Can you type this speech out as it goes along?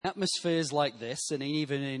Atmospheres like this, and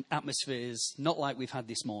even in atmospheres not like we've had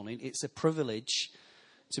this morning, it's a privilege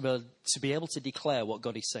to be able to declare what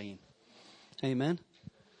God is saying. Amen.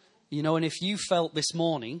 You know, and if you felt this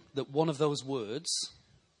morning that one of those words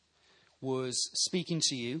was speaking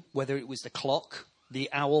to you, whether it was the clock, the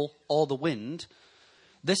owl, or the wind,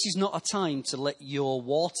 this is not a time to let your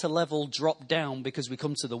water level drop down because we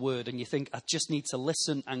come to the word and you think, I just need to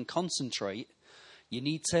listen and concentrate. You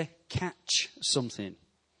need to catch something.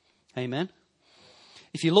 Amen.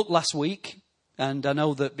 If you look last week, and I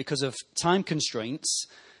know that because of time constraints,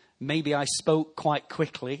 maybe I spoke quite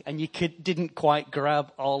quickly and you didn't quite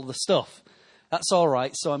grab all the stuff. That's all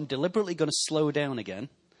right. So I'm deliberately going to slow down again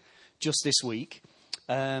just this week.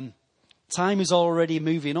 Time is already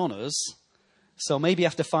moving on us. So maybe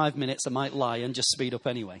after 5 minutes, I might lie and just speed up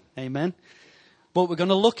anyway. Amen. But we're going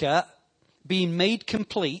to look at being made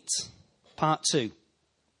complete, part 2.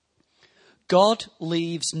 God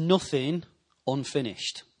leaves nothing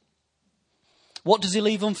unfinished. What does he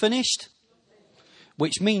leave unfinished?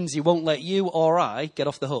 Which means he won't let you or I get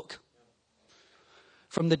off the hook.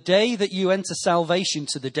 From the day that you enter salvation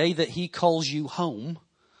to the day that he calls you home,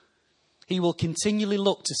 he will continually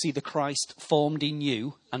look to see the Christ formed in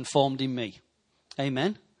you and formed in me.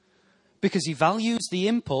 Amen? Because he values the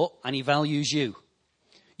input and he values you.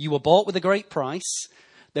 You were bought with a great price.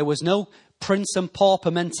 There was no prince and pauper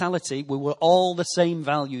mentality. We were all the same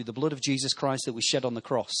value, the blood of Jesus Christ that was shed on the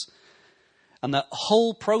cross. And that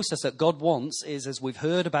whole process that God wants is, as we've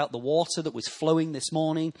heard about the water that was flowing this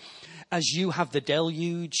morning, as you have the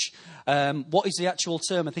deluge. What is the actual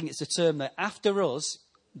term? I think it's a term that after us,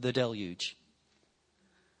 the deluge.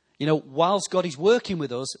 You know, whilst God is working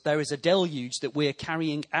with us, there is a deluge that we're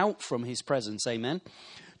carrying out from his presence. Amen.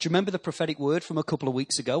 Do you remember the prophetic word from a couple of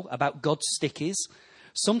weeks ago about God's stickies?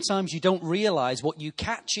 Sometimes you don't realize what you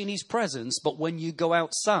catch in his presence, but when you go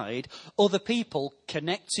outside, other people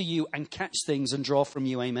connect to you and catch things and draw from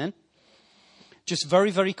you. Amen. Just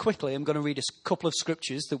very, very quickly, I'm going to read a couple of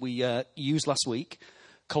scriptures that we used last week.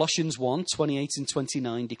 Colossians 1:28 and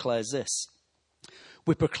 29 declares this.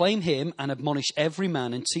 We proclaim him and admonish every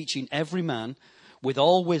man and teaching every man with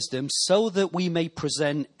all wisdom so that we may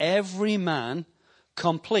present every man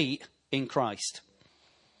complete in Christ.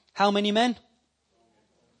 How many men?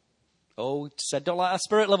 Oh, said don't let our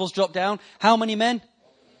spirit levels drop down. How many men?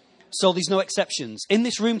 So there's no exceptions. In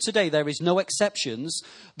this room today, there is no exceptions.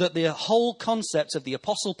 That the whole concept of the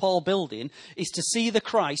Apostle Paul building is to see the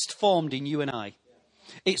Christ formed in you and I.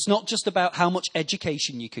 It's not just about how much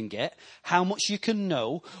education you can get, how much you can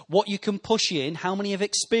know, what you can push in, how many of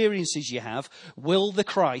experiences you have. Will the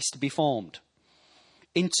Christ be formed?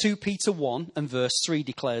 In 2 Peter 1 and verse 3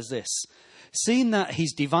 declares this. Seeing that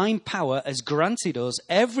his divine power has granted us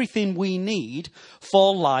everything we need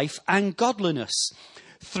for life and godliness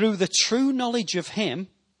through the true knowledge of him,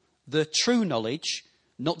 the true knowledge,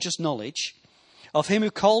 not just knowledge, of him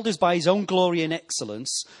who called us by his own glory and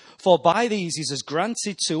excellence. For by these he has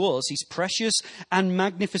granted to us his precious and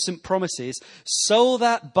magnificent promises, so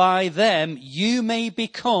that by them you may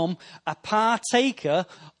become a partaker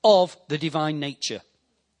of the divine nature.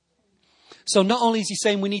 So not only is he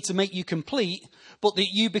saying we need to make you complete, but that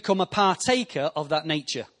you become a partaker of that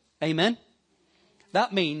nature. Amen?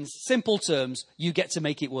 That means, simple terms, you get to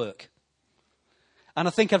make it work. And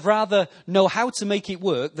I think I'd rather know how to make it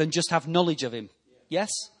work than just have knowledge of him. Yes?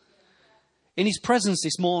 In his presence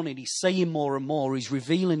this morning, he's saying more and more. He's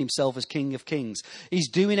revealing himself as King of Kings. He's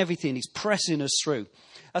doing everything. He's pressing us through.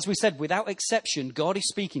 As we said, without exception, God is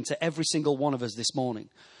speaking to every single one of us this morning.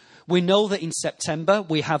 We know that in September,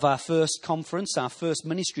 we have our first conference, our first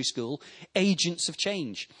ministry school, Agents of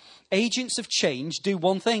Change. Agents of Change do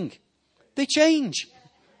one thing. They change.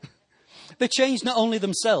 They change not only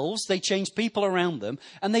themselves, they change people around them,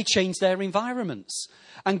 and they change their environments.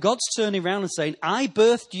 And God's turning around and saying, I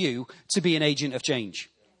birthed you to be an agent of change.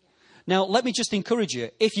 Now, let me just encourage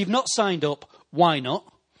you. If you've not signed up, why not?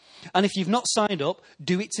 And if you've not signed up,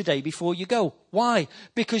 do it today before you go. Why?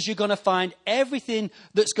 Because you're going to find everything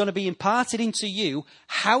that's going to be imparted into you,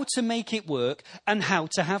 how to make it work and how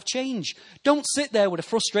to have change. Don't sit there with a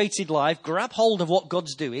frustrated life. Grab hold of what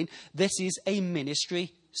God's doing. This is a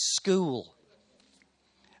ministry school.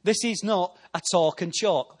 This is not a talk and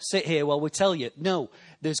chalk. Sit here while we tell you. No,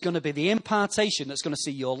 there's going to be the impartation that's going to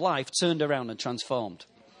see your life turned around and transformed.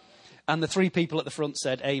 And the 3 people at the front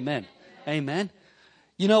said, amen. Amen.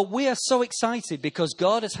 You know, we are so excited because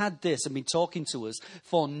God has had this and been talking to us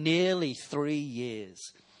for nearly 3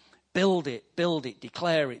 years. Build it,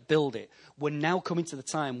 declare it, build it. We're now coming to the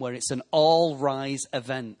time where it's an all-rise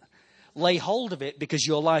event. Lay hold of it because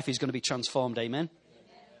your life is going to be transformed. Amen?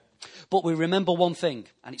 But we remember one thing,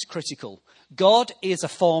 and it's critical. God is a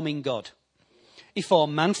forming God. He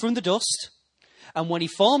formed man from the dust, and when he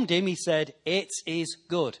formed him, he said, "It is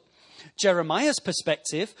good." Jeremiah's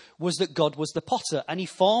perspective was that God was the potter, and he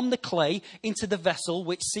formed the clay into the vessel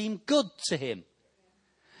which seemed good to him.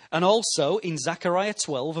 And also in Zechariah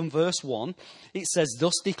 12 and verse 1, it says,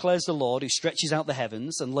 "Thus declares the Lord, who stretches out the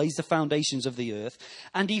heavens and lays the foundations of the earth,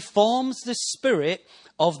 and he forms the spirit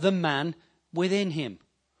of the man within him."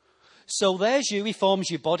 So there's you. He forms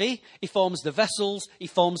your body, he forms the vessels, he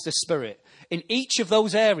forms the spirit. In each of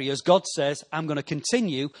those areas, God says, "I'm going to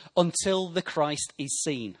continue until the Christ is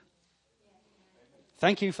seen."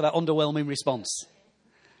 Thank you for that underwhelming response.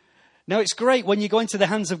 Now, it's great when you go into the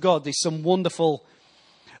hands of God. There is some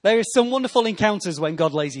wonderful encounters when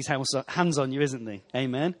God lays his hands on you, isn't there?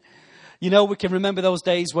 Amen. You know, we can remember those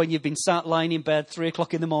days when you've been sat lying in bed, 3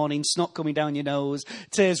 o'clock in the morning, snot coming down your nose,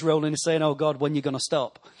 tears rolling and saying, "Oh God, when are you going to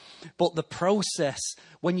stop?" But the process,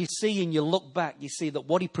 when you see and you look back, you see that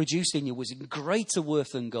what he produced in you was in greater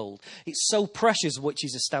worth than gold. It's so precious which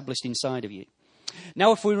is established inside of you.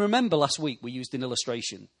 Now, if we remember last week, we used an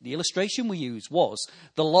illustration. The illustration we used was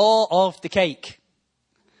the law of the cake.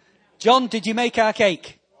 John, did you make our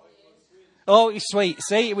cake? Oh, it was sweet.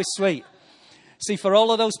 See, it was sweet. See, for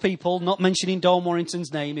all of those people, not mentioning Dawn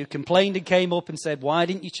Warrington's name, who complained and came up and said, "Why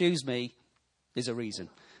didn't you choose me?" There's a reason.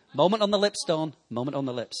 Moment on the lips, Dawn. Moment on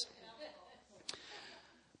the lips.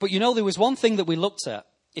 But you know, there was one thing that we looked at.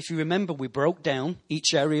 If you remember, we broke down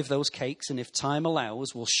each area of those cakes, and if time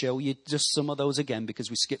allows, we'll show you just some of those again because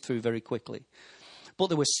we skipped through very quickly. But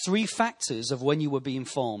there was 3 factors of when you were being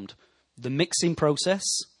formed: the mixing process,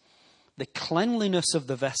 the cleanliness of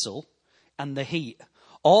the vessel, and the heat.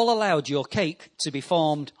 All allowed your cake to be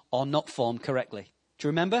formed or not formed correctly. Do you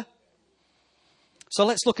remember? So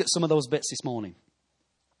let's look at some of those bits this morning.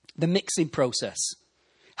 The mixing process.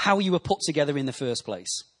 How you were put together in the first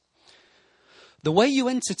place. The way you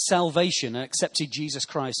entered salvation and accepted Jesus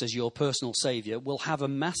Christ as your personal Saviour will have a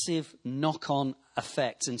massive knock-on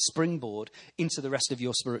effect and springboard into the rest of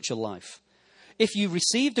your spiritual life. If you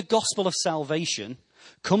received the gospel of salvation,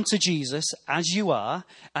 come to Jesus as you are,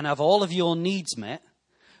 and have all of your needs met,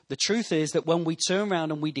 the truth is that when we turn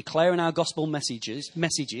around and we declare in our gospel messages,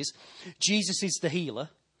 Jesus is the healer,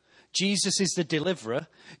 Jesus is the deliverer,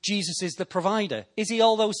 Jesus is the provider. Is he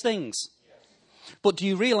all those things? Yes. But do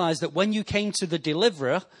you realize that when you came to the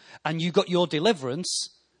deliverer and you got your deliverance,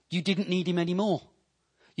 you didn't need him anymore?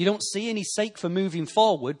 You don't see any sake for moving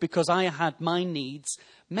forward because I had my needs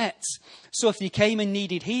met. So if you came and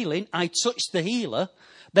needed healing, I touched the healer,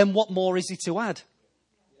 then what more is he to add?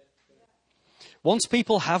 Once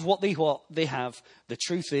people have what they have, the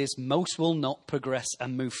truth is most will not progress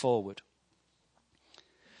and move forward.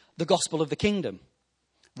 The gospel of the kingdom.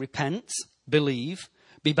 Repent, believe,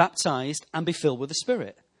 be baptized, and be filled with the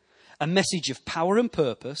Spirit. A message of power and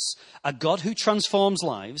purpose, a God who transforms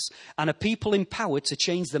lives, and a people empowered to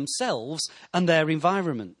change themselves and their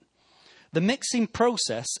environment. The mixing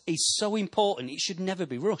process is so important, it should never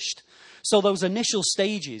be rushed. So those initial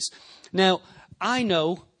stages. Now, I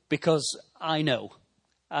know because I know.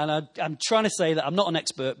 And I'm trying to say that I'm not an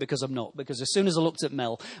expert because I'm not. Because as soon as I looked at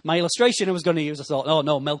Mel, my illustration I was going to use, I thought, oh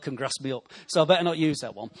no, Mel can grasp me up. So I better not use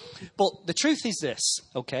that one. But the truth is this,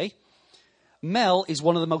 okay? Mel is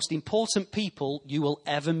one of the most important people you will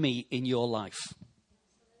ever meet in your life.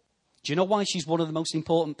 Do you know why she's one of the most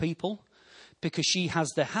important people? Because she has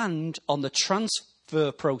the hand on the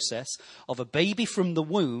transfer process of a baby from the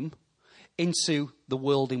womb into the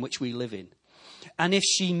world in which we live in. And if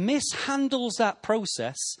she mishandles that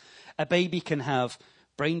process, a baby can have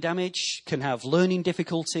brain damage, can have learning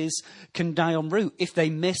difficulties, can die en route. If they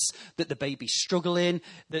miss that the baby's struggling,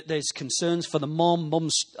 that there's concerns for the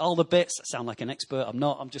mum's all the bits. I sound like an expert. I'm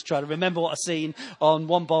not. I'm just trying to remember what I've seen on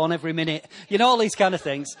One Born Every Minute. You know, all these kind of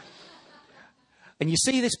things. And you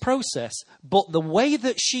see this process, but the way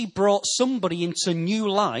that she brought somebody into new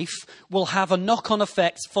life will have a knock-on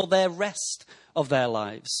effect for their rest of their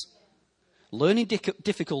lives. Learning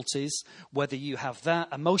difficulties, whether you have that,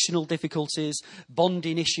 emotional difficulties,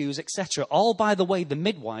 bonding issues, etc. All, by the way, the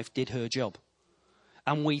midwife did her job.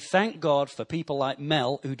 And we thank God for people like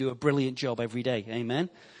Mel who do a brilliant job every day, amen?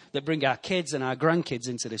 That bring our kids and our grandkids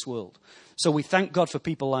into this world. So we thank God for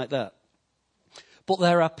people like that. But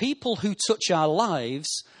there are people who touch our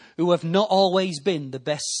lives who have not always been the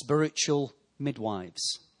best spiritual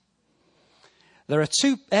midwives. There are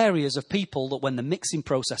 2 areas of people that when the mixing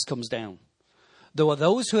process comes down, there are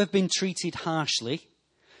those who have been treated harshly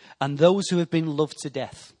and those who have been loved to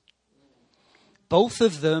death. Both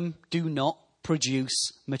of them do not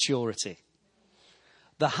produce maturity.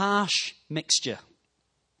 The harsh mixture.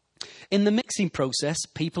 In the mixing process,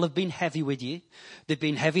 people have been heavy with you. They've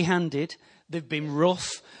been heavy-handed. They've been rough.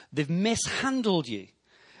 They've mishandled you.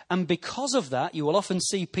 And because of that, you will often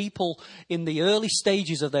see people in the early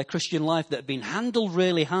stages of their Christian life that have been handled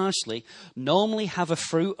really harshly normally have a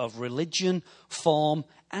fruit of religion, form,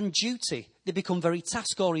 and duty. They become very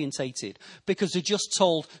task-orientated because they're just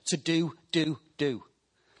told to do.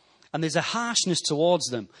 And there's a harshness towards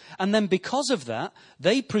them. And then because of that,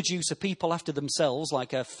 they produce a people after themselves,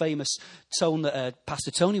 like a famous tone that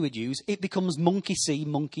Pastor Tony would use. It becomes monkey see,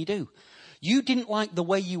 monkey do. You didn't like the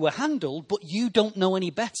way you were handled, but you don't know any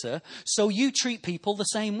better, so you treat people the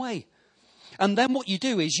same way. And then what you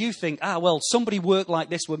do is you think, somebody worked like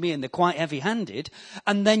this with me and they're quite heavy-handed,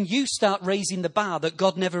 and then you start raising the bar that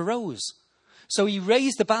God never rose. So you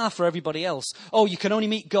raise the bar for everybody else. Oh, you can only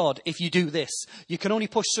meet God if you do this. You can only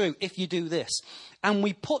push through if you do this. And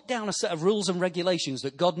we put down a set of rules and regulations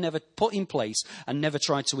that God never put in place and never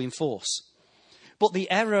tried to enforce. But the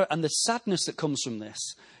error and the sadness that comes from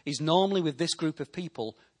this is normally with this group of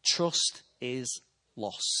people, trust is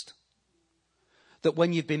lost. That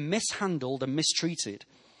when you've been mishandled and mistreated,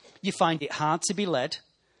 you find it hard to be led,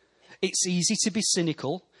 it's easy to be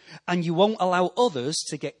cynical, and you won't allow others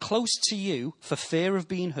to get close to you for fear of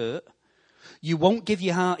being hurt. You won't give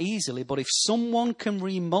your heart easily, but if someone can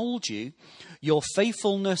remold you, your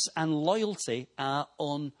faithfulness and loyalty are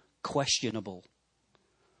unquestionable.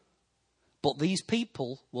 But these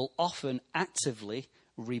people will often actively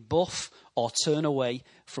rebuff or turn away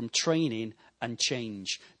from training and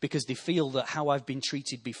change because they feel that how I've been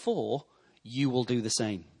treated before, you will do the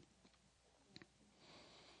same.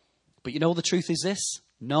 But you know the truth is this,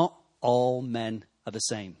 not all men are the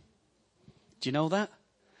same. Do you know that?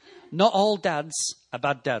 Not all dads are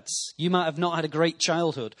bad dads. You might have not had a great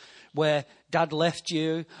childhood where dad left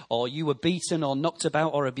you or you were beaten or knocked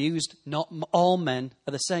about or abused. Not all men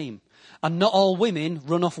are the same. And not all women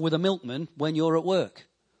run off with a milkman when you're at work.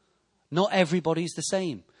 Not everybody's the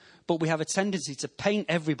same. But we have a tendency to paint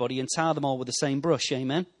everybody and tar them all with the same brush.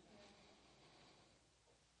 Amen?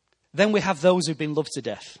 Then we have those who've been loved to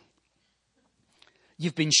death.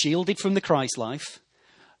 You've been shielded from the Christ life,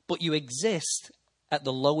 but you exist at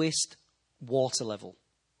the lowest water level.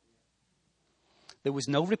 There was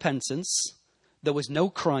no repentance. There was no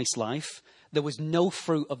Christ life. There was no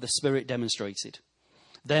fruit of the Spirit demonstrated.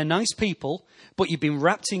 They're nice people, but you've been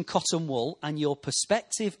wrapped in cotton wool, and your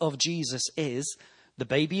perspective of Jesus is the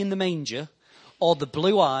baby in the manger or the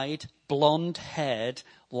blue-eyed, blonde-haired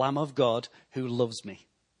Lamb of God who loves me.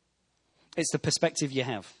 It's the perspective you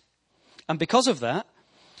have. And because of that,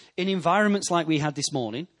 in environments like we had this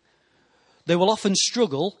morning, they will often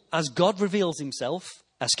struggle as God reveals himself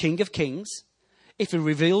as King of Kings, if he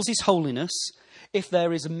reveals his holiness, if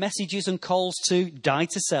there is messages and calls to die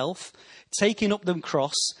to self, taking up the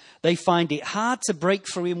cross, they find it hard to break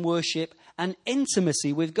through in worship and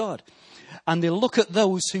intimacy with God. And they look at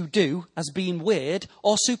those who do as being weird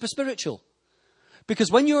or super spiritual.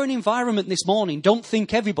 Because when you're in an environment this morning, don't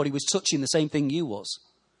think everybody was touching the same thing you was.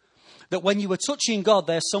 That when you were touching God,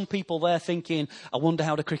 there's some people there thinking, I wonder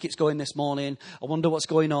how the cricket's going this morning. I wonder what's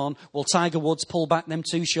going on. Will Tiger Woods pull back them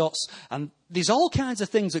 2 shots? And there's all kinds of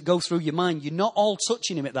things that go through your mind. You're not all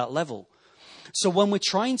touching him at that level. So when we're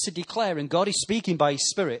trying to declare, and God is speaking by his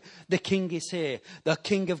Spirit, the King is here, the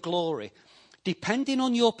King of glory. Depending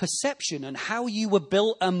on your perception and how you were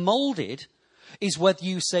built and molded is whether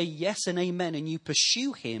you say yes and amen and you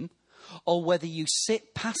pursue him, or whether you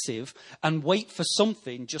sit passive and wait for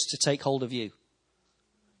something just to take hold of you.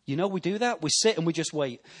 You know, we do that. We sit and we just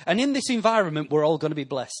wait. And in this environment, we're all going to be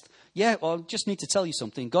blessed. Yeah, well, I just need to tell you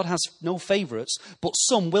something. God has no favourites, but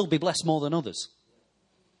some will be blessed more than others.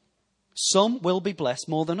 Some will be blessed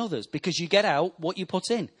more than others because you get out what you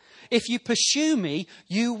put in. If you pursue me,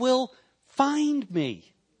 you will find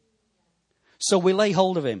me. So we lay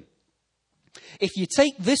hold of him. If you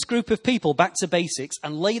take this group of people back to basics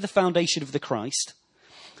and lay the foundation of the Christ,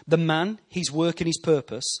 the man, his work and his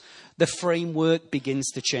purpose, the framework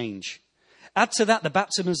begins to change. Add to that the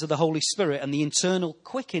baptisms of the Holy Spirit and the internal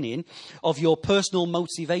quickening of your personal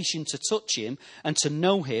motivation to touch him and to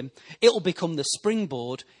know him, it will become the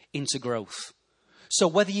springboard into growth. So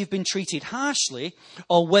whether you've been treated harshly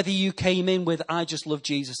or whether you came in with, I just love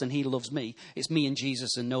Jesus and he loves me, it's me and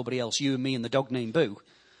Jesus and nobody else, you and me and the dog named Boo.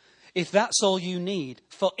 If that's all you need,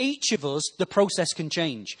 for each of us, the process can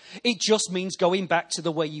change. It just means going back to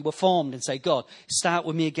the way you were formed and say, God, start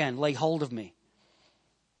with me again. Lay hold of me.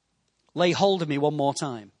 Lay hold of me one more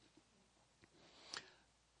time.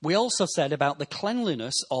 We also said about the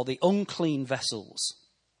cleanliness or the unclean vessels.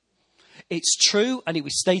 It's true, and it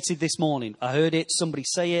was stated this morning. I heard it, somebody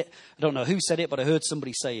say it. I don't know who said it, but I heard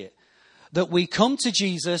somebody say it. that we come to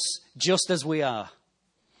Jesus just as we are.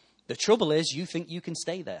 The trouble is, you think you can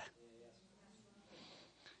stay there.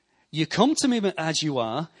 You come to him as you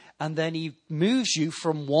are, and then he moves you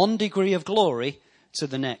from one degree of glory to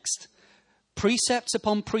the next. Precept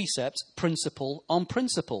upon precept, principle on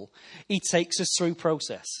principle. He takes us through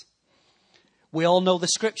process. We all know the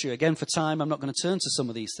scripture. Again, for time, I'm not going to turn to some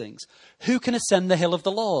of these things. Who can ascend the hill of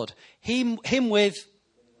the Lord? Him with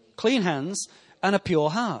clean hands and a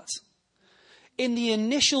pure heart. In the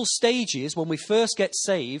initial stages, when we first get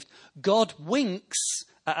saved, God winks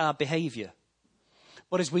at our behavior.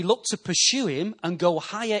 But as we look to pursue him and go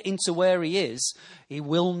higher into where he is, he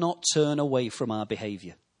will not turn away from our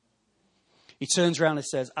behavior. He turns around and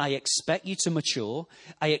says, I expect you to mature.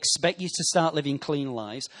 I expect you to start living clean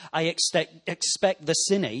lives. I expect the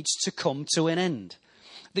sin age to come to an end.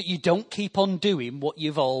 That you don't keep on doing what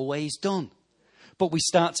you've always done. But we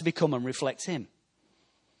start to become and reflect him.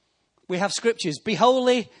 We have scriptures, be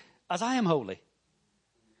holy as I am holy.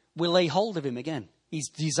 We lay hold of him again. He's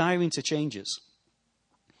desiring to change us.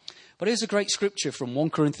 But here's a great scripture from 1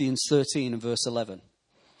 Corinthians 13 and verse 11.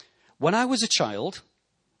 When I was a child,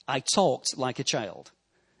 I talked like a child.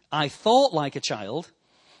 I thought like a child,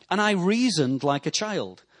 and I reasoned like a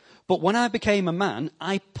child. But when I became a man,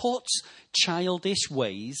 I put childish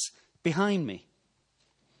ways behind me.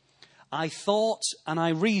 I thought and I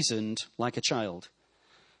reasoned like a child.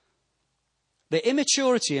 The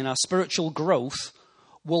immaturity in our spiritual growth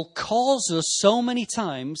will cause us so many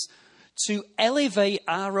times to elevate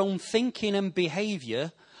our own thinking and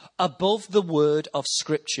behavior above the word of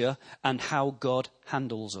Scripture and how God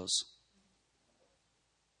handles us.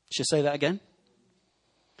 Should I say that again?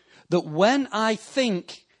 That when I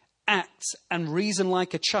think, act, and reason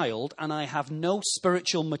like a child, and I have no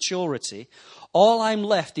spiritual maturity, all I'm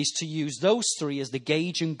left is to use those three as the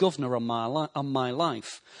gauge and governor on my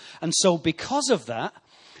life. And so because of that,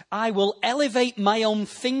 I will elevate my own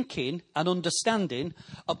thinking and understanding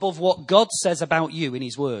above what God says about you in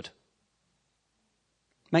his word.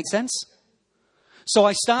 Make sense? So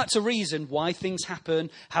I start to reason why things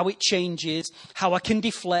happen, how it changes, how I can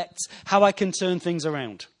deflect, how I can turn things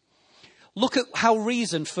around. Look at how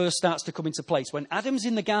reason first starts to come into place. When Adam's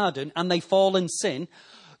in the garden and they fall in sin,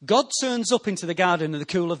 God turns up into the garden in the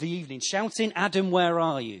cool of the evening, shouting, Adam, where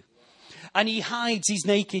are you? And he hides his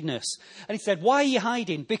nakedness. And he said, why are you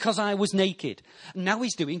hiding? Because I was naked. And now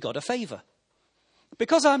he's doing God a favour.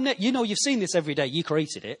 Because I'm naked. You know, you've seen this every day. You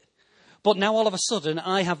created it. But now all of a sudden,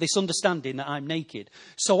 I have this understanding that I'm naked.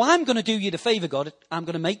 So I'm going to do you the favour, God. I'm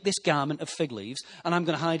going to make this garment of fig leaves and I'm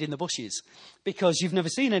going to hide in the bushes. Because you've never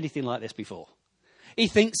seen anything like this before. He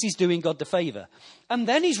thinks he's doing God the favour. And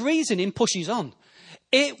then his reasoning pushes on.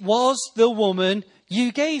 It was the woman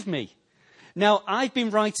you gave me. Now, I've been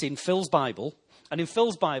writing Phil's Bible. And in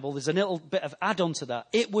Phil's Bible, there's a little bit of add-on to that.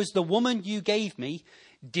 It was the woman you gave me.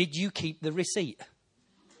 Did you keep the receipt?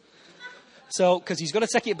 So, because he's got to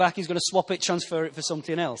take it back, he's got to swap it, transfer it for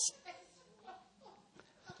something else.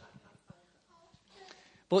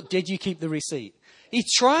 But did you keep the receipt? He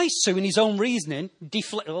tries to, in his own reasoning,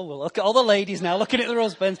 deflect. Oh, well, look at all the ladies now looking at their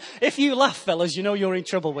husbands. If you laugh, fellas, you know you're in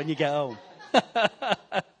trouble when you get home.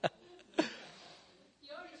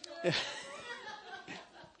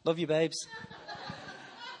 Love you, babes.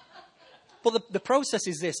 But the process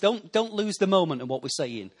is this. Don't lose the moment in what we're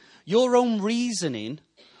saying. Your own reasoning,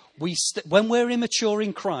 when we're immature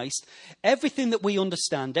in Christ, everything that we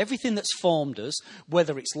understand, everything that's formed us,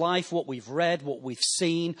 whether it's life, what we've read, what we've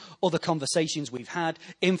seen, other conversations we've had,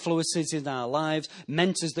 influences in our lives,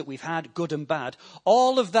 mentors that we've had, good and bad,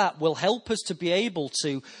 all of that will help us to be able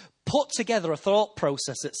to put together a thought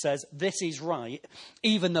process that says this is right,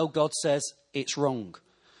 even though God says it's wrong.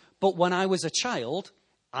 But when I was a child,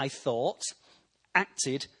 I thought,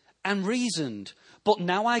 acted, and reasoned. But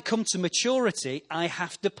now I come to maturity, I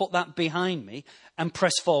have to put that behind me and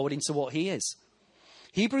press forward into what he is.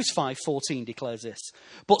 Hebrews 5:14 declares this.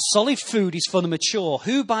 But solid food is for the mature,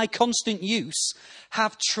 who by constant use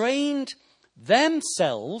have trained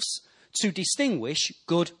themselves to distinguish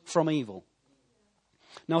good from evil.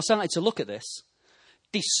 Now I started to look at this.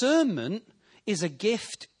 Discernment is a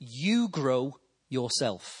gift you grow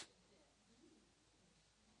yourself.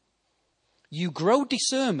 You grow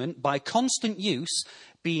discernment by constant use,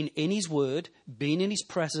 being in his word, being in his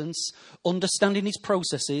presence, understanding his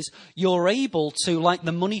processes. You're able to, like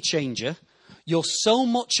the money changer, you're so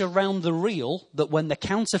much around the real that when the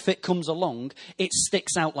counterfeit comes along, it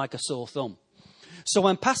sticks out like a sore thumb. So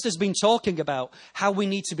when Pastor's been talking about how we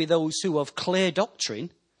need to be those who have clear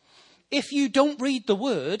doctrine, if you don't read the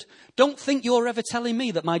word, don't think you're ever telling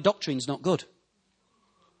me that my doctrine's not good.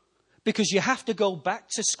 Because you have to go back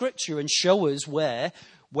to Scripture and show us where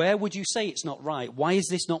would you say it's not right? Why is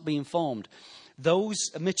this not being formed? Those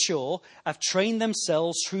mature have trained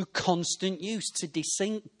themselves through constant use to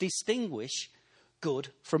distinguish good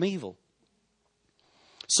from evil.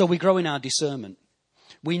 So we grow in our discernment.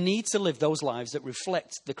 We need to live those lives that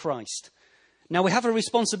reflect the Christ. Now, we have a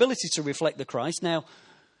responsibility to reflect the Christ. Now,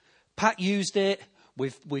 Pat used it.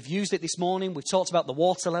 We've used it this morning. We've talked about the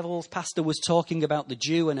water levels. Pastor was talking about the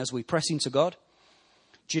dew and as we press into God.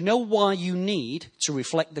 Do you know why you need to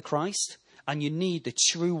reflect the Christ? And you need the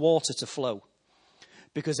true water to flow.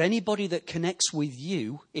 Because anybody that connects with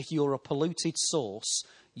you, if you're a polluted source,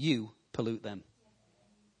 you pollute them.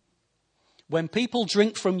 When people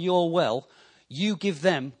drink from your well, you give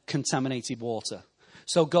them contaminated water.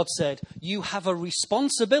 So God said, you have a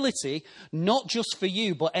responsibility, not just for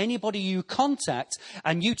you, but anybody you contact,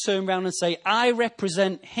 and you turn around and say, I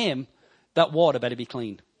represent him, that water better be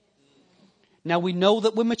clean. Now, we know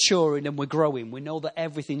that we're maturing and we're growing. We know that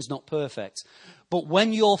everything's not perfect. But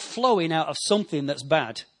when you're flowing out of something that's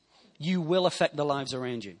bad, you will affect the lives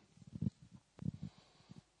around you.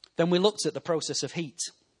 Then we looked at the process of heat.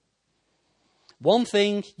 One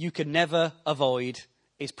thing you can never avoid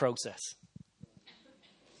is process.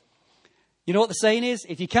 You know what the saying is?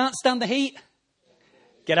 If you can't stand the heat,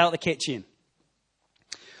 get out of the kitchen.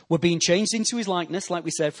 We're being changed into his likeness, like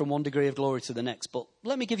we said, from one degree of glory to the next. But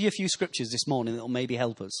let me give you a few scriptures this morning that will maybe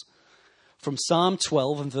help us. From Psalm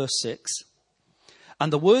 12 and verse 6.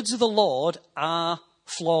 And the words of the Lord are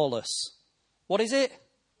flawless. What is it?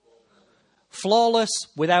 Flawless,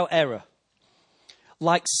 without error.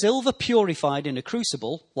 Like silver purified in a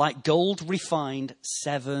crucible, like gold refined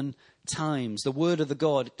 7 times. The word of the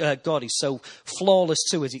God is so flawless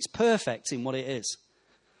to us. It's perfect in what it is.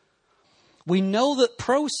 We know that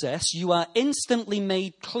process, you are instantly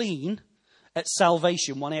made clean at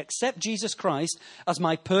salvation. When I accept Jesus Christ as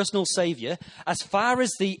my personal Saviour, as far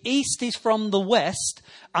as the east is from the west,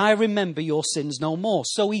 I remember your sins no more.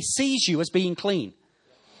 So he sees you as being clean.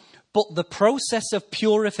 But the process of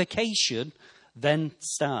purification then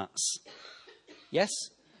starts. Yes?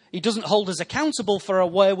 He doesn't hold us accountable for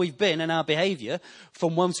where we've been and our behaviour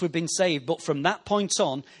from once we've been saved. But from that point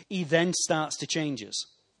on, he then starts to change us.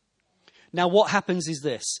 Now, what happens is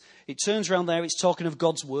this. It turns around there, it's talking of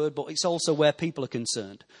God's word, but it's also where people are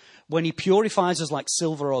concerned. When he purifies us like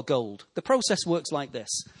silver or gold, the process works like this.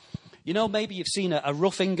 You know, maybe you've seen a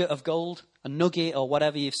rough ingot of gold, a nugget or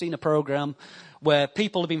whatever. You've seen a program where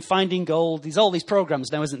people have been finding gold. There's all these programs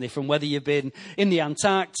now, isn't there, from whether you've been in the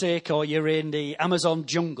Antarctic or you're in the Amazon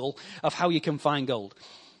jungle of how you can find gold.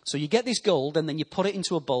 So you get this gold and then you put it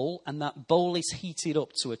into a bowl, and that bowl is heated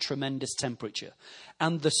up to a tremendous temperature.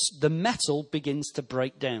 And the metal begins to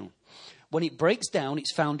break down. When it breaks down,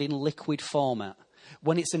 it's found in liquid format.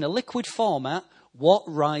 When it's in a liquid format, what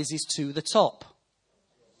rises to the top?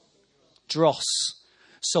 Dross.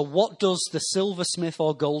 So what does the silversmith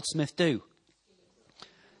or goldsmith do?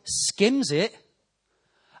 Skims it,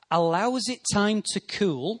 allows it time to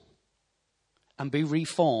cool and be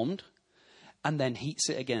reformed, and then heats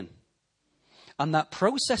it again. And that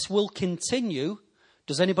process will continue.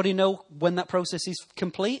 Does anybody know when that process is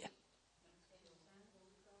complete?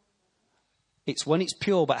 It's when it's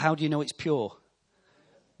pure, but how do you know it's pure?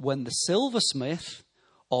 When the silversmith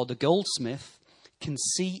or the goldsmith can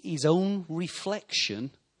see his own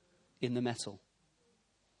reflection in the metal.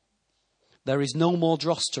 There is no more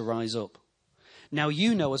dross to rise up. Now,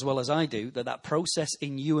 you know as well as I do that process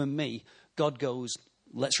in you and me, God goes,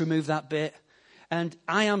 let's remove that bit. And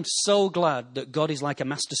I am so glad that God is like a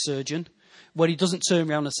master surgeon, where he doesn't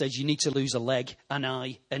turn around and says, you need to lose a leg, an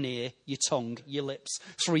eye, an ear, your tongue, your lips,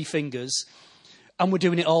 3 fingers. And we're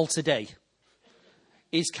doing it all today.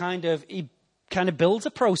 He kind of builds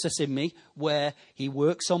a process in me where he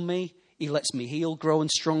works on me. He lets me heal, grow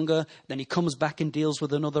and stronger. Then he comes back and deals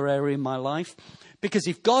with another area in my life. Because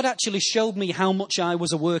if God actually showed me how much I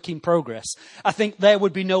was a work in progress, I think there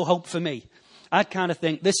would be no hope for me. I'd kind of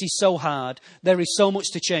think, this is so hard. There is so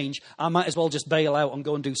much to change. I might as well just bail out and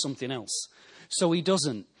go and do something else. So he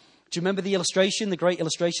doesn't. Do you remember the illustration, the great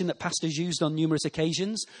illustration that pastors used on numerous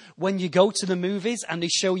occasions? When you go to the movies and they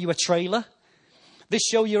show you a trailer, they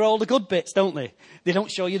show you all the good bits, don't they? They don't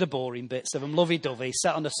show you the boring bits of them, lovey-dovey,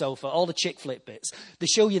 sat on the sofa, all the chick flick bits. They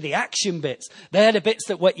show you the action bits. They're the bits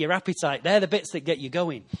that whet your appetite. They're the bits that get you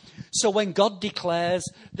going. So when God declares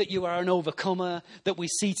that you are an overcomer, that we're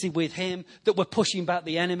seated with him, that we're pushing back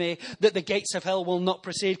the enemy, that the gates of hell will not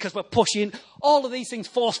proceed because we're pushing, all of these things,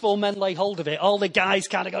 forceful men lay hold of it. All the guys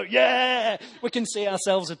kind of go, yeah, we can see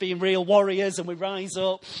ourselves as being real warriors and we rise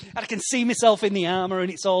up. And I can see myself in the armour and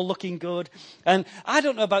it's all looking good. And I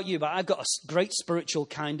don't know about you, but I've got a great spiritual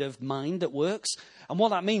kind of mind that works. And what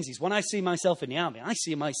that means is when I see myself in the army, I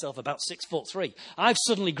see myself about 6'3". I've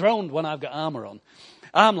suddenly grown when I've got armour on.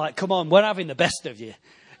 I'm like, come on, we're having the best of you.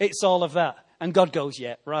 It's all of that. And God goes,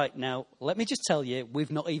 yeah, right, now, let me just tell you,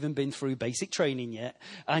 we've not even been through basic training yet,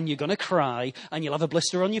 and you're going to cry, and you'll have a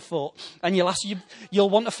blister on your foot, and you'll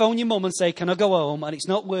want to phone your mum and say, can I go home, and it's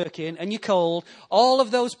not working, and you're cold. All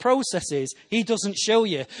of those processes, he doesn't show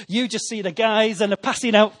you. You just see the guys and a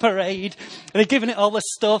passing out parade, and they're giving it all the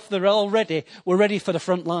stuff, they're all ready. We're ready for the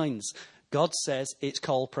front lines. God says it's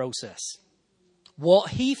called process.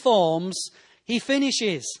 What he forms, he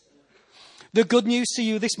finishes. The good news to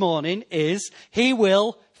you this morning is he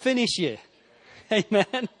will finish you.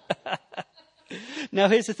 Amen. Now,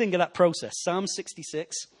 here's the thing of that process. Psalm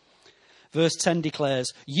 66, verse 10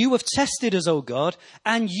 declares, you have tested us, O God,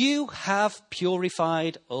 and you have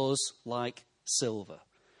purified us like silver.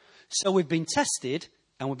 So we've been tested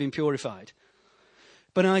and we've been purified.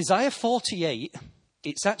 But in Isaiah 48,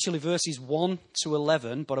 it's actually verses 1 to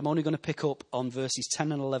 11, but I'm only going to pick up on verses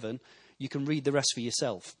 10 and 11. You can read the rest for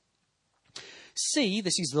yourself. See,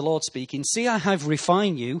 this is the Lord speaking, see, I have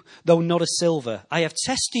refined you, though not as silver. I have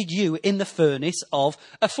tested you in the furnace of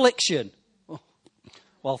affliction. Oh,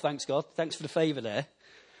 well, thanks, God. Thanks for the favour there.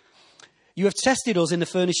 You have tested us in the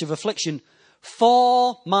furnace of affliction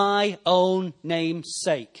for my own name's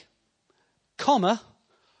sake. Comma,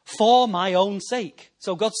 for my own sake.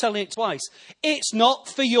 So God's telling it twice. It's not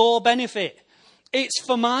for your benefit. It's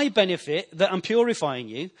for my benefit that I'm purifying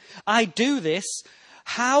you. I do this.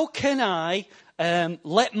 How can I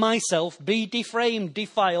let myself be defamed,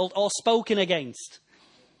 defiled, or spoken against?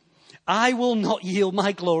 I will not yield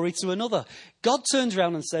my glory to another. God turns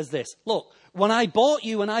around and says this. Look, when I bought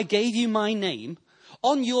you and I gave you my name,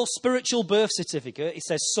 on your spiritual birth certificate, it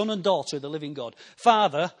says son and daughter of the living God.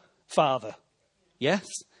 Father, Father. Yes?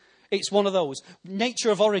 It's one of those. Nature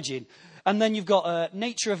of origin. And then you've got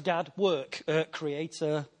nature of dad, work,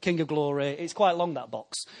 creator, king of glory. It's quite long, that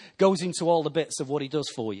box. Goes into all the bits of what he does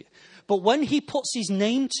for you. But when he puts his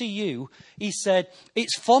name to you, he said,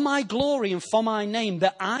 it's for my glory and for my name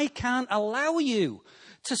that I can't allow you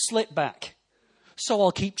to slip back. So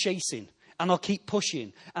I'll keep chasing. And I'll keep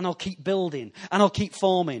pushing, and I'll keep building, and I'll keep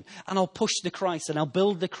forming, and I'll push the Christ, and I'll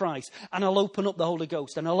build the Christ, and I'll open up the Holy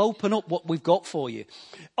Ghost, and I'll open up what we've got for you.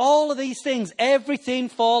 All of these things, everything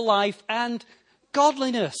for life and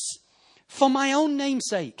godliness, for my own name's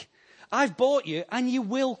sake. I've bought you, and you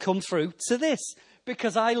will come through to this,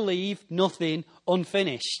 because I leave nothing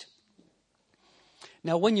unfinished.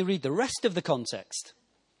 Now, when you read the rest of the context,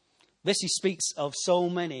 this speaks of so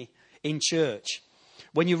many in church.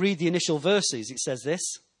 When you read the initial verses, it says this.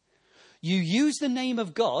 You use the name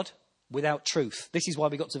of God without truth. This is why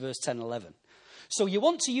we got to verse 10 and 11. So you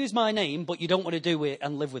want to use my name, but you don't want to do it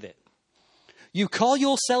and live with it. You call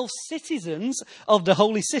yourselves citizens of the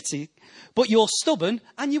holy city, but you're stubborn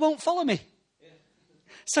and you won't follow me.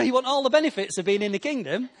 So you want all the benefits of being in the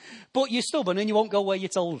kingdom, but you're stubborn and you won't go where you're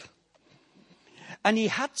told. And he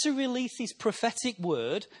had to release his prophetic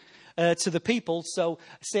word to the people. So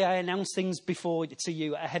say I announce things before to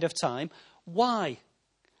you ahead of time. Why?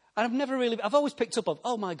 And I've always picked up on,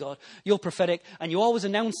 oh my God, you're prophetic and you always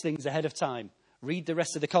announce things ahead of time. Read the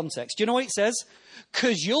rest of the context. Do you know what it says?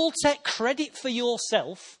 Because you'll take credit for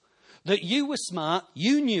yourself that you were smart,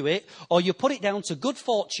 you knew it, or you put it down to good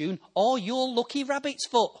fortune or your lucky rabbit's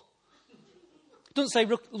foot. It doesn't say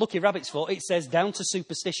lucky rabbit's foot, it says down to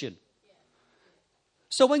superstition.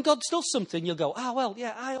 So when God does something, you'll go, well,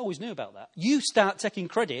 yeah, I always knew about that. You start taking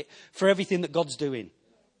credit for everything that God's doing.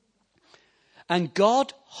 And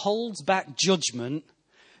God holds back judgment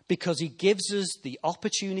because he gives us the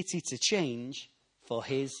opportunity to change for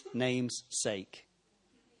his name's sake.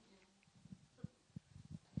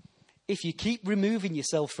 If you keep removing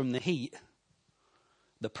yourself from the heat,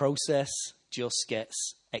 the process just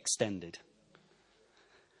gets extended.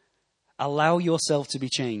 Allow yourself to be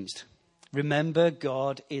changed. Remember,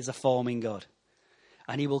 God is a forming God,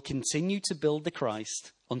 and he will continue to build the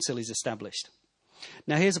Christ until he's established.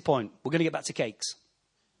 Now, here's a point. We're going to get back to cakes.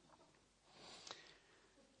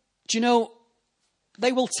 Do you know,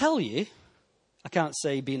 they will tell you, I can't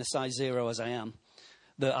say being a size 0 as I am,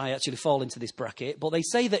 that I actually fall into this bracket, but they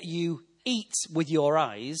say that you eat with your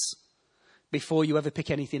eyes before you ever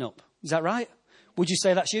pick anything up. Is that right? Would you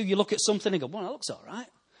say that's you? You look at something and go, well, that looks all right.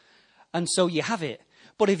 And so you have it.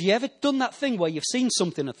 But have you ever done that thing where you've seen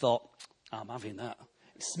something and thought, I'm having that?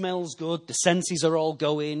 smells good, the senses are all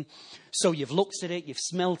going. So you've looked at it, you've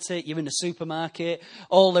smelt it, you're in the supermarket,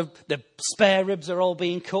 all the spare ribs are all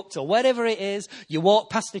being cooked or whatever it is. You walk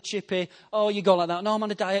past the chippy, oh, you go like that, no, I'm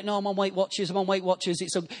on a diet, no, I'm on Weight Watchers,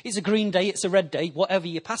 it's a green day, it's a red day, whatever,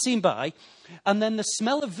 you're passing by, and then the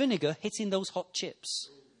smell of vinegar hitting those hot chips.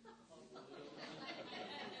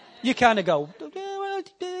 You kind of go,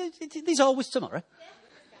 there's always tomorrow.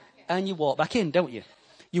 And you walk back in, don't you?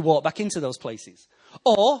 You walk back into those places.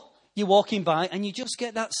 Or you're walking by and you just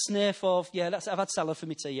get that sniff of, I've had salad for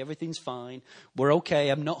my tea, everything's fine, we're okay,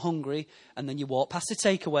 I'm not hungry. And then you walk past the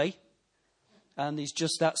takeaway and there's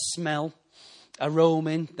just that smell,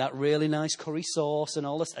 aroma, that really nice curry sauce and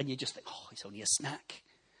all this. And you just think, oh, it's only a snack.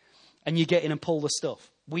 And you get in and pull the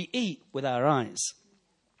stuff. We eat with our eyes.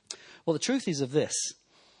 Well, the truth is of this.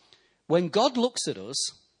 When God looks at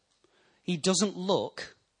us, he doesn't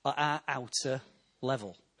look at our outer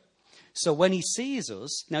level. So when he sees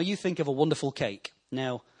us, now you think of a wonderful cake.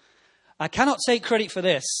 Now, I cannot take credit for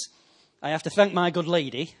this. I have to thank my good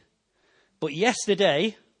lady. But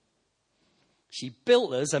yesterday, she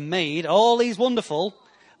built us and made all these wonderful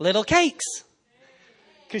little cakes.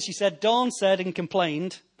 Because she said, Dawn said and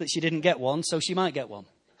complained that she didn't get one, so she might get one.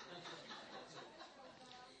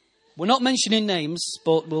 We're not mentioning names,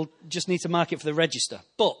 but we'll just need to mark it for the register.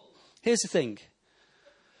 But here's the thing.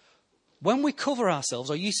 When we cover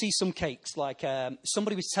ourselves, or you see some cakes, like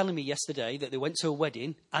somebody was telling me yesterday that they went to a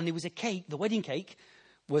wedding, and there was a cake, the wedding cake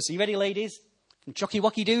was, are you ready, ladies? From Chucky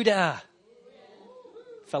Wacky Doodah.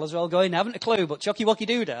 Fellas are all going, haven't a clue, but Chucky Wacky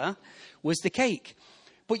Doodah was the cake.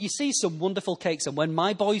 But you see some wonderful cakes, and when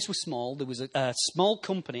my boys were small, there was a small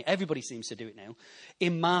company, everybody seems to do it now,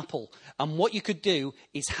 in Marple. And what you could do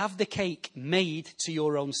is have the cake made to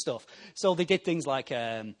your own stuff. So they did things like...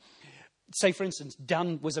 say, for instance,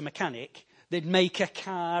 Dan was a mechanic, they'd make a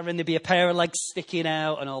car and there'd be a pair of legs sticking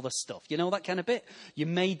out and all this stuff. You know, that kind of bit? You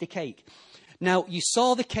made the cake. Now, you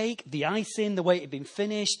saw the cake, the icing, the way it had been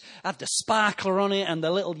finished, had the sparkler on it and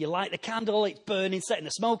you light the candle, it's burning, setting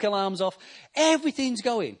the smoke alarms off. Everything's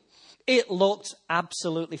going. It looked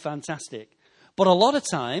absolutely fantastic. But a lot of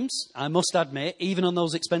times, I must admit, even on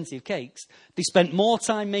those expensive cakes, they spent more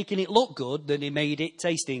time making it look good than they made it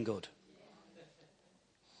tasting good.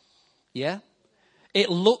 Yeah? It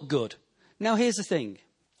looked good. Now, here's the thing.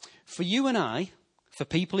 For you and I, for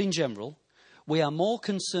people in general, we are more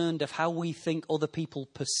concerned of how we think other people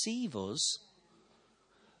perceive us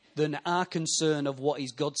than our concern of what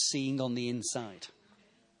is God seeing on the inside.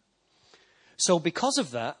 So because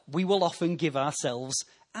of that, we will often give ourselves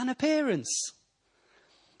an appearance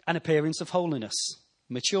of holiness,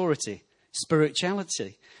 maturity,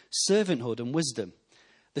 spirituality, servanthood and wisdom.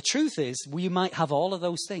 The truth is, we might have all of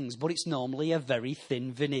those things, but it's normally a very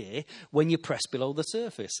thin veneer when you press below the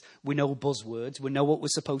surface. We know buzzwords, we know what we're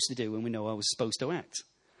supposed to do, and we know how we're supposed to act.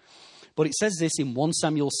 But it says this in 1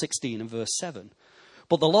 Samuel 16 and verse 7.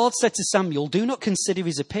 But the Lord said to Samuel, do not consider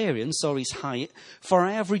his appearance or his height, for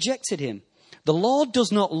I have rejected him. The Lord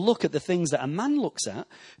does not look at the things that a man looks at.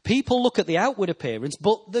 People look at the outward appearance,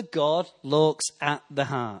 but the God looks at the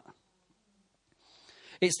heart.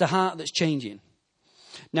 It's the heart that's changing.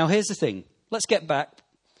 Now, here's the thing. Let's get back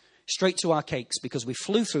straight to our cakes because we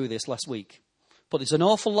flew through this last week. But there's an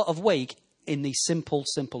awful lot of weight in these simple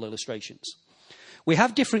illustrations. We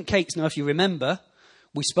have different cakes. Now, if you remember,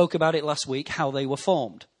 we spoke about it last week, how they were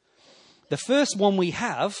formed. The first one we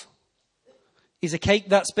have is a cake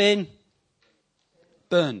that's been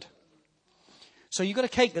burned. So you've got a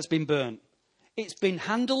cake that's been burnt. It's been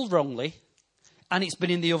handled wrongly and it's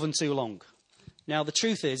been in the oven too long. Now, the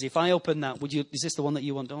truth is, if I open that, is this the one that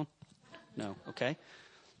you want, Dawn? No, okay.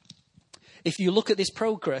 If you look at this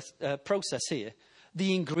process here,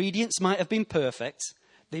 the ingredients might have been perfect.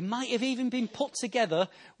 They might have even been put together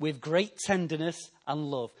with great tenderness and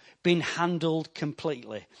love, been handled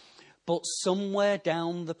completely. But somewhere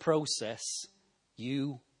down the process,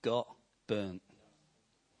 you got burnt.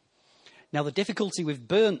 Now, the difficulty with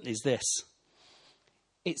burnt is this.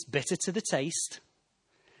 It's bitter to the taste.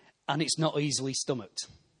 And it's not easily stomached.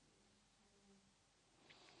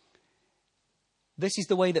 This is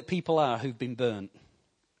the way that people are who've been burnt.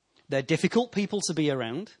 They're difficult people to be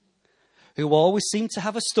around, who always seem to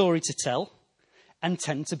have a story to tell, and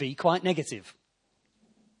tend to be quite negative.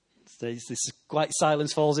 This is quite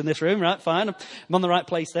silence falls in this room, right? Fine, I'm on the right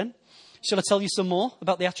place then. Shall I tell you some more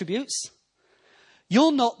about the attributes?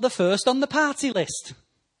 You're not the first on the party list.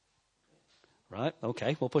 Right,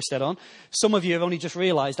 okay, we'll push that on. Some of you have only just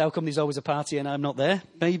realised how come there's always a party and I'm not there.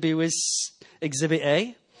 Maybe it was Exhibit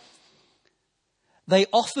A. They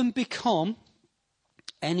often become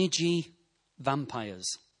energy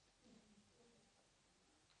vampires.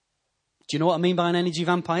 Do you know what I mean by an energy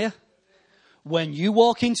vampire? When you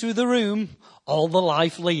walk into the room, all the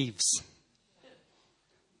life leaves.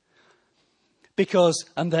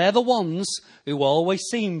 And they're the ones who always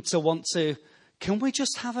seem to want to, can we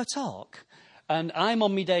just have a talk? And I'm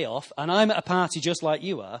on my day off, and I'm at a party just like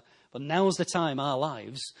you are, but now's the time, our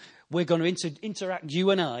lives, we're going to interact, you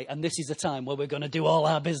and I, and this is the time where we're going to do all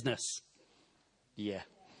our business. Yeah.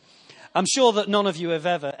 I'm sure that none of you have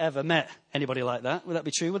ever met anybody like that. Would that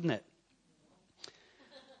be true, wouldn't it?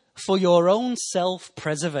 For your own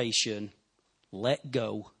self-preservation, let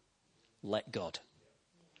go, let God.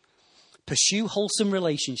 Pursue wholesome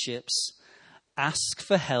relationships. Ask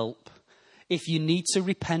for help. If you need to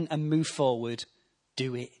repent and move forward,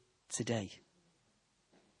 do it today.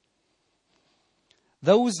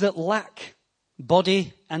 Those that lack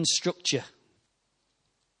body and structure.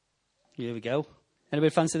 Here we go.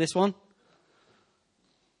 Anybody fancy this one?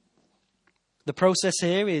 The process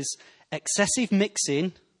here is excessive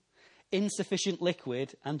mixing, insufficient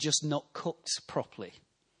liquid, and just not cooked properly.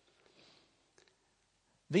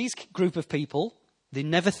 These group of people, they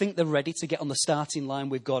never think they're ready to get on the starting line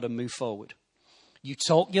with God and move forward. You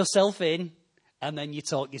talk yourself in, and then you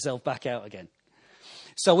talk yourself back out again.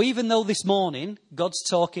 So even though this morning, God's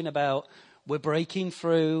talking about, we're breaking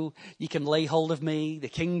through, you can lay hold of me, the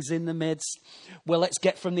king's in the midst, well, let's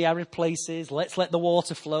get from the arid places, let's let the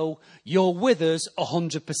water flow, you're with us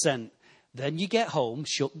 100%. Then you get home,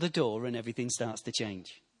 shut the door, and everything starts to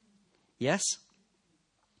change. Yes?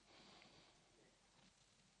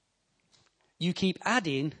 You keep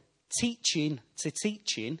adding teaching to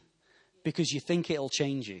teaching because you think it'll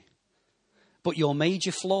change you. But your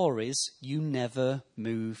major flaw is you never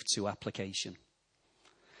move to application.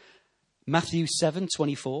 Matthew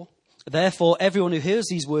 7:24. Therefore, everyone who hears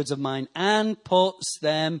these words of mine and puts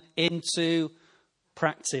them into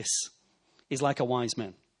practice is like a wise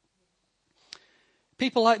man.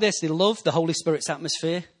 People like this, they love the Holy Spirit's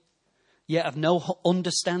atmosphere, yet have no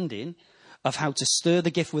understanding of how to stir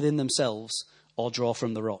the gift within themselves or draw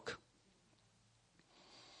from the rock.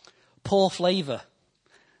 Poor flavour.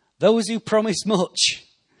 Those who promise much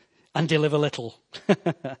and deliver little.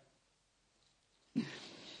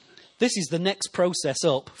 This is the next process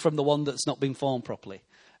up from the one that's not been formed properly.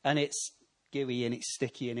 And it's gooey and it's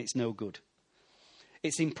sticky and it's no good.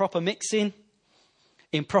 It's improper mixing,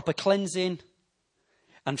 improper cleansing,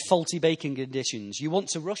 and faulty baking conditions. You want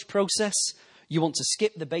to rush process. You want to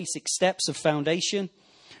skip the basic steps of foundation.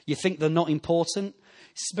 You think they're not important.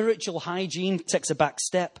 Spiritual hygiene takes a back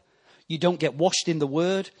step. You don't get washed in the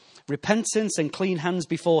word. Repentance and clean hands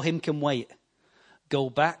before him can wait. Go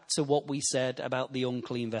back to what we said about the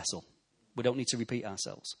unclean vessel. We don't need to repeat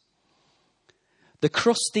ourselves. The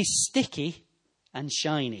crust is sticky and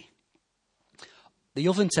shiny. The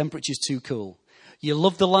oven temperature is too cool. You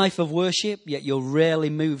love the life of worship, yet you're rarely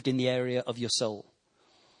moved in the area of your soul.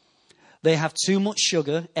 They have too much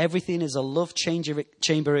sugar. Everything is a love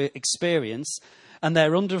chamber experience. And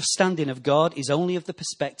their understanding of God is only of the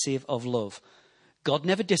perspective of love. God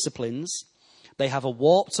never disciplines. They have a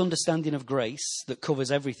warped understanding of grace that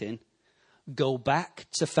covers everything. Go back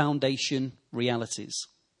to foundation realities.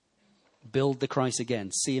 Build the Christ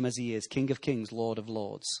again. See him as he is, King of Kings, Lord of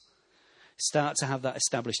Lords. Start to have that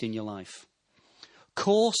established in your life.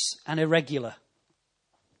 Coarse and irregular.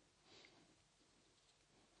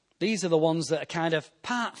 These are the ones that are kind of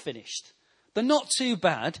part finished. They're not too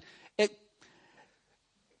bad.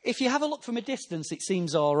 If you have a look from a distance, it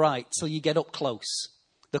seems all right till you get up close.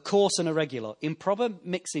 The coarse and irregular, improper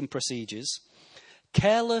mixing procedures,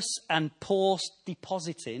 careless and poor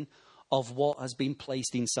depositing of what has been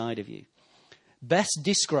placed inside of you. Best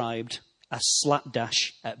described as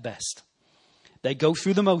slapdash at best. They go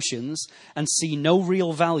through the motions and see no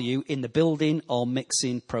real value in the building or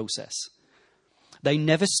mixing process. They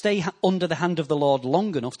never stay under the hand of the Lord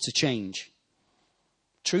long enough to change.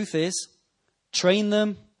 Truth is, train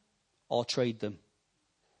them or trade them.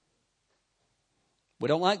 We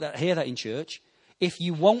don't like that, hear that in church. If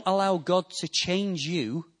you won't allow God to change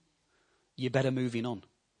you, you better moving on.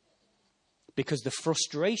 Because the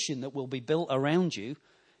frustration that will be built around you,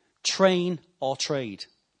 train or trade.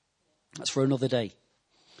 That's for another day.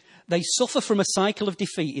 They suffer from a cycle of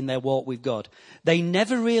defeat in their walk with God. They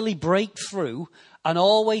never really break through and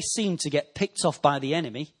always seem to get picked off by the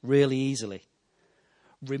enemy really easily.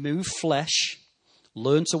 Remove flesh.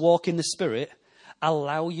 Learn to walk in the Spirit.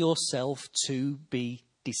 Allow yourself to be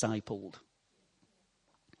discipled.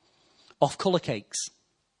 Off-colour cakes.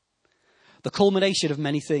 The culmination of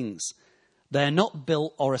many things. They're not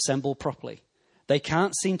built or assembled properly. They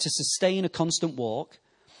can't seem to sustain a constant walk.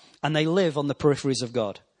 And they live on the peripheries of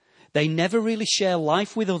God. They never really share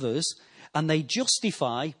life with others. and they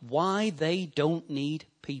justify why they don't need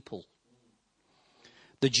people.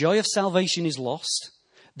 The joy of salvation is lost.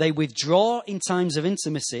 They withdraw in times of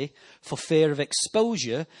intimacy for fear of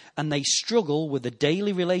exposure, and they struggle with a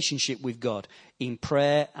daily relationship with God in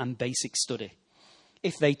prayer and basic study.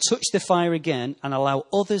 If they touch the fire again and allow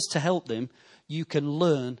others to help them, you can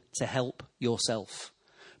learn to help yourself.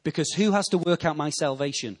 Because who has to work out my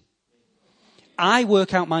salvation? I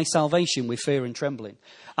work out my salvation with fear and trembling.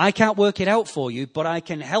 I can't work it out for you, but I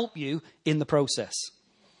can help you in the process.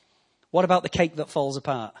 What about the cake that falls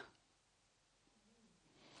apart?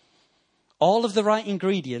 All of the right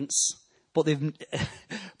ingredients, but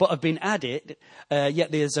have been added,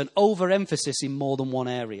 yet there's an overemphasis in more than one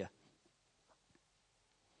area.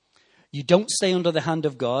 You don't stay under the hand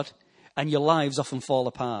of God, and your lives often fall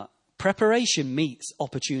apart. Preparation meets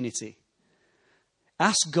opportunity.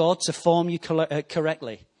 Ask God to form you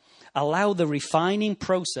correctly. Allow the refining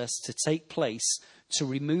process to take place to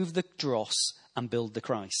remove the dross and build the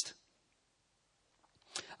Christ.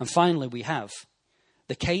 And finally, we have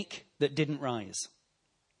the cake that didn't rise.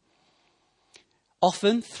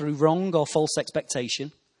 Often, through wrong or false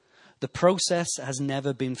expectation, the process has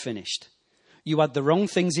never been finished. You had the wrong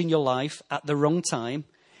things in your life at the wrong time,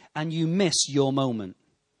 and you miss your moment.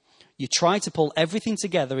 You try to pull everything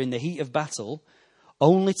together in the heat of battle,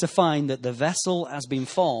 only to find that the vessel has been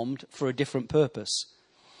formed for a different purpose.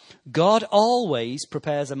 God always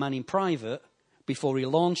prepares a man in private before he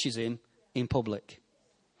launches him in public.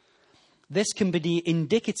 This can be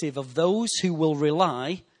indicative of those who will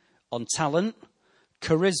rely on talent,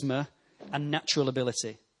 charisma, and natural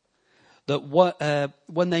ability. That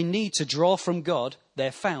when they need to draw from God,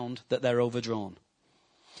 they're found that they're overdrawn.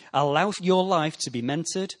 Allow your life to be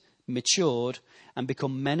mentored, matured, and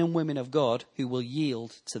become men and women of God who will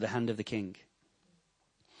yield to the hand of the King.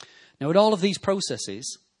 Now, in all of these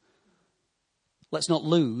processes, let's not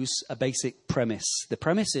lose a basic premise. The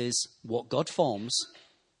premise is what God forms,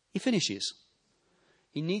 he finishes.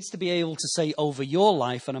 He needs to be able to say over your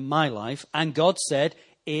life and in my life, and God said,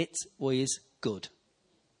 it was good.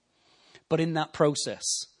 But in that process,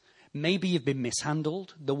 maybe you've been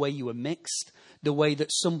mishandled, the way you were mixed, the way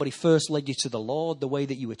that somebody first led you to the Lord, the way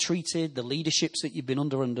that you were treated, the leaderships that you've been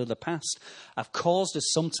under the past have caused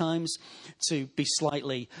us sometimes to be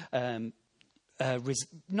slightly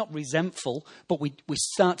not resentful, but we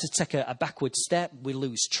start to take a backward step. We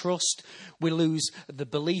lose trust. We lose the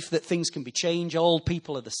belief that things can be changed. All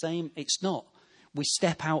people are the same. It's not. We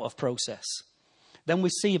step out of process. Then we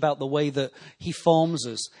see about the way that he forms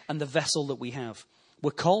us and the vessel that we have. We're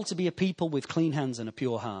called to be a people with clean hands and a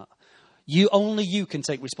pure heart. Only you can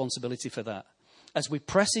take responsibility for that. As we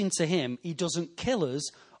press into him, he doesn't kill us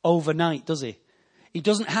overnight, does he? He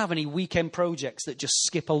doesn't have any weekend projects that just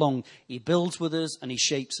skip along. He builds with us and he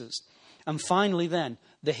shapes us. And finally then,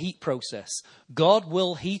 the heat process. God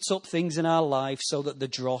will heat up things in our life so that the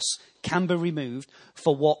dross can be removed.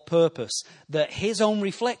 For what purpose? That his own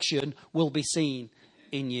reflection will be seen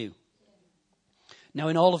in you. Now,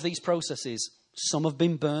 in all of these processes, some have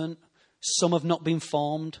been burnt. Some have not been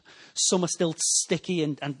formed. Some are still sticky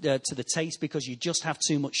and to the taste because you just have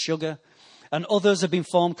too much sugar. And others have been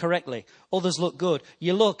formed correctly. Others look good.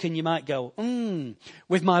 You look and you might go,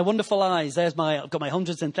 with my wonderful eyes, I've got my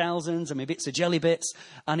hundreds and thousands and my bits of jelly bits,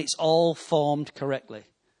 and it's all formed correctly.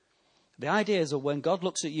 The idea is that when God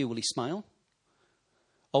looks at you, will he smile?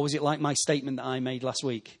 Or was it like my statement that I made last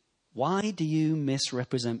week? Why do you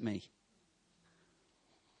misrepresent me?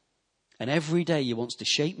 And every day he wants to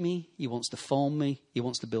shape me, he wants to form me, he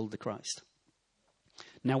wants to build the Christ.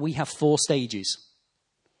 Now we have 4 stages.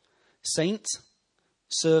 Saint,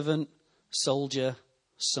 servant, soldier,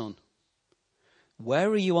 son. Where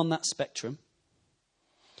are you on that spectrum?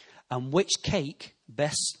 And which cake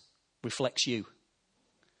best reflects you?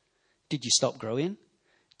 Did you stop growing?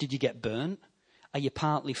 Did you get burnt? Are you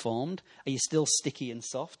partly formed? Are you still sticky and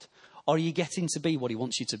soft? Or are you getting to be what he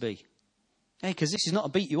wants you to be? Hey, because this is not a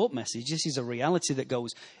beat you up message. This is a reality that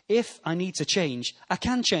goes, if I need to change, I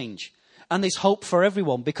can change. And there's hope for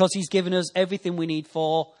everyone because he's given us everything we need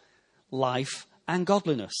for life and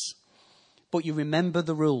godliness. But you remember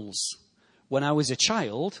the rules. When I was a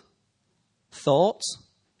child, thought,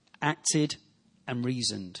 acted, and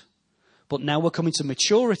reasoned. But now we're coming to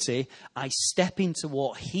maturity. I step into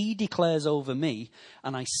what he declares over me,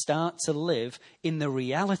 and I start to live in the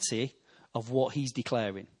reality of what he's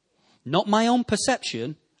declaring. Not my own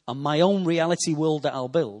perception and my own reality world that I'll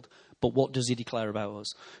build, but what does he declare about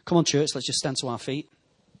us? Come on, church, let's just stand to our feet.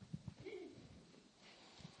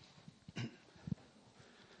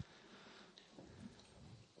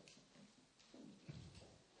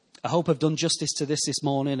 I hope I've done justice to this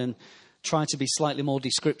morning, and try to be slightly more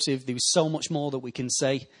descriptive. There was so much more that we can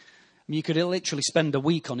say. I mean, you could literally spend a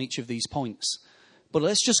week on each of these points. But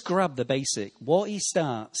let's just grab the basic. What he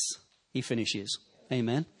starts, he finishes.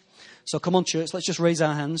 Amen. So come on, church, let's just raise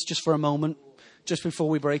our hands just for a moment, just before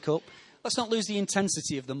we break up. Let's not lose the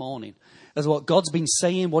intensity of the morning as what God's been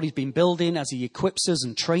saying, what he's been building as he equips us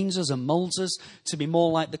and trains us and molds us to be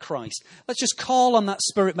more like the Christ. Let's just call on that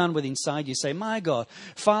spirit man within inside you. Say, my God,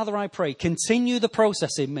 Father, I pray, continue the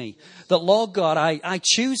process in me. That, Lord God, I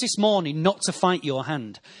choose this morning not to fight your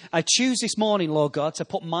hand. I choose this morning, Lord God, to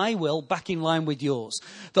put my will back in line with yours.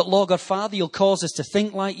 That, Lord God, Father, you'll cause us to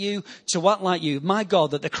think like you, to act like you. My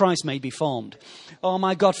God, that the Christ may be formed. Oh,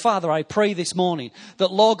 my God, Father, I pray this morning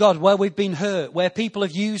that, Lord God, where we've been hurt, where people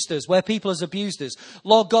have used us, where people have abused us,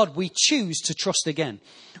 Lord God, we choose to trust again.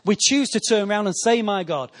 We choose to turn around and say, my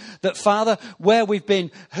God, that, Father, where we've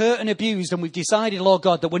been hurt and abused and we've decided, Lord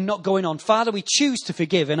God, that we're not going on, Father, we choose to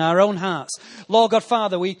forgive in our own hearts. Lord God,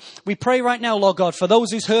 Father, we pray right now, Lord God, for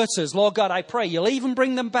those who's hurt us, Lord God, I pray you'll even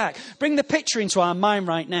bring them back. Bring the picture into our mind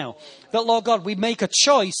right now. That, Lord God, we make a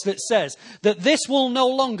choice that says that this will no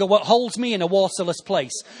longer what holds me in a waterless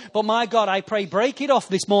place. But, my God, I pray break it off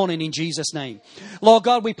this morning in Jesus' name. Lord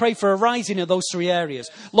God, we pray for a rising of those three areas.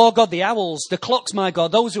 Lord God, the owls, the clocks, my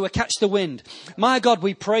God, those who catch the wind. My God,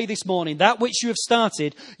 we pray this morning that which you have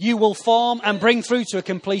started, you will form and bring through to a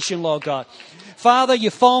completion, Lord God. Father, you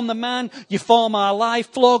form the man, you form our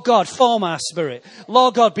life. Lord God, form our spirit.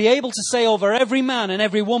 Lord God, be able to say over every man and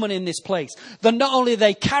every woman in this place that not only are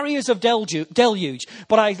they carriers of deluge,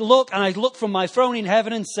 but I look from my throne in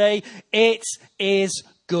heaven and say, it is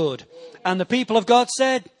good. And the people of God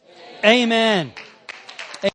said, Amen.